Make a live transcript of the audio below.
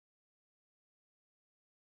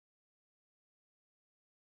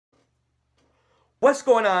What's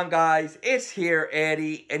going on, guys? It's here,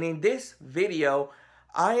 Eddie, and in this video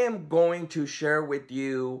I am going to share with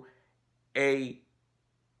you a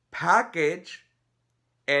package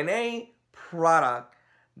and a product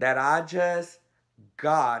that I just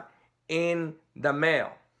got in the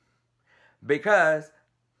mail because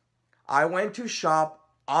I went to shop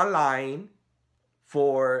online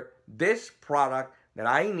for this product that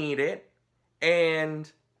I needed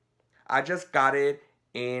and I just got it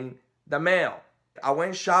in the mail. I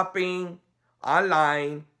went shopping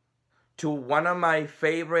online to one of my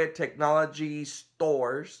favorite technology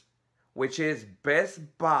stores, which is Best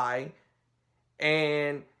Buy,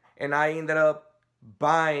 and I ended up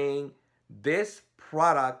buying this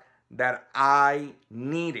product that I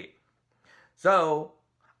needed. So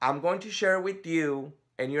I'm going to share with you,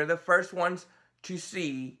 and you're the first ones to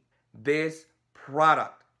see this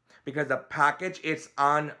product because the package is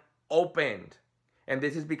unopened. And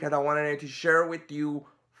this is because I wanted to share with you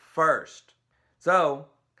first. So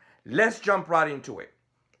let's jump right into it.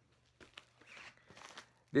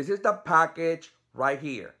 This is the package right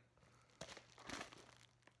here.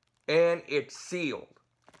 And it's sealed,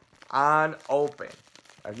 unopened,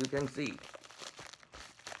 as you can see.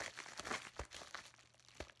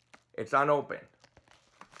 It's unopened.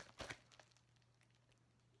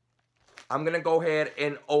 I'm gonna go ahead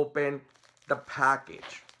and open the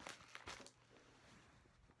package.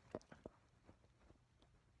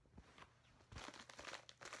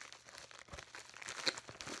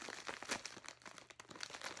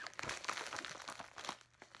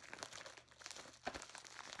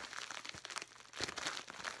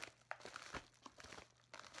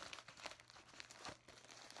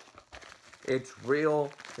 It's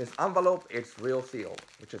real, this envelope, it's real sealed,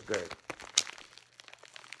 which is good.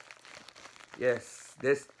 Yes,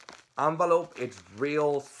 this envelope, it's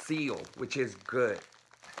real sealed, which is good.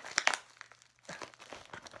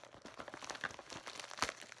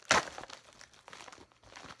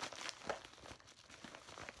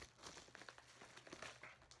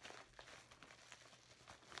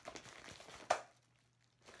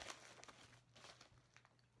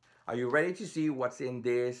 Are you ready to see what's in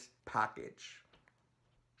this package?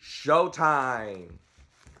 Showtime!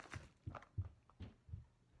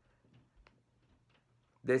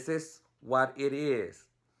 This is what it is.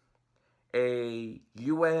 A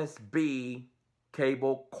USB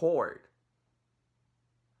cable cord.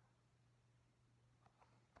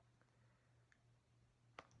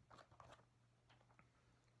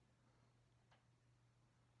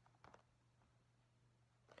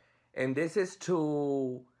 And this is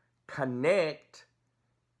to connect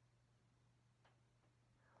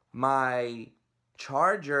my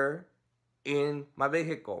charger in my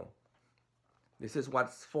vehicle. This is what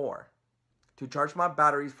it's for. To charge my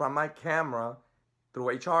batteries from my camera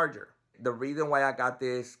through a charger. The reason why I got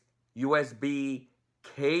this USB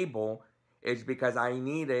cable is because I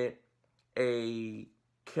needed a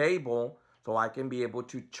cable so I can be able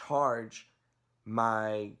to charge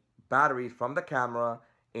my batteries from the camera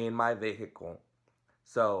in my vehicle.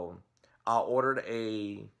 So I ordered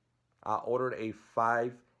a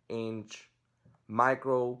 5-inch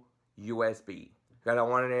micro USB because I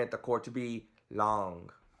wanted the cord to be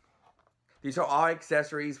long. These are all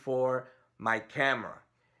accessories for my camera.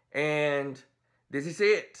 And this is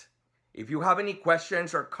it. If you have any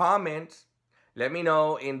questions or comments, let me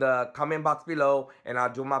know in the comment box below and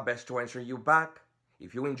I'll do my best to answer you back.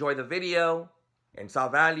 If you enjoyed the video and saw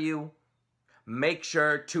value, make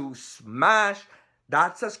sure to smash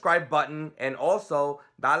that subscribe button and also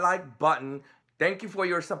that like button. Thank you for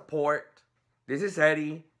your support. This is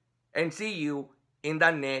Eddie and see you in the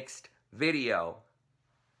next video.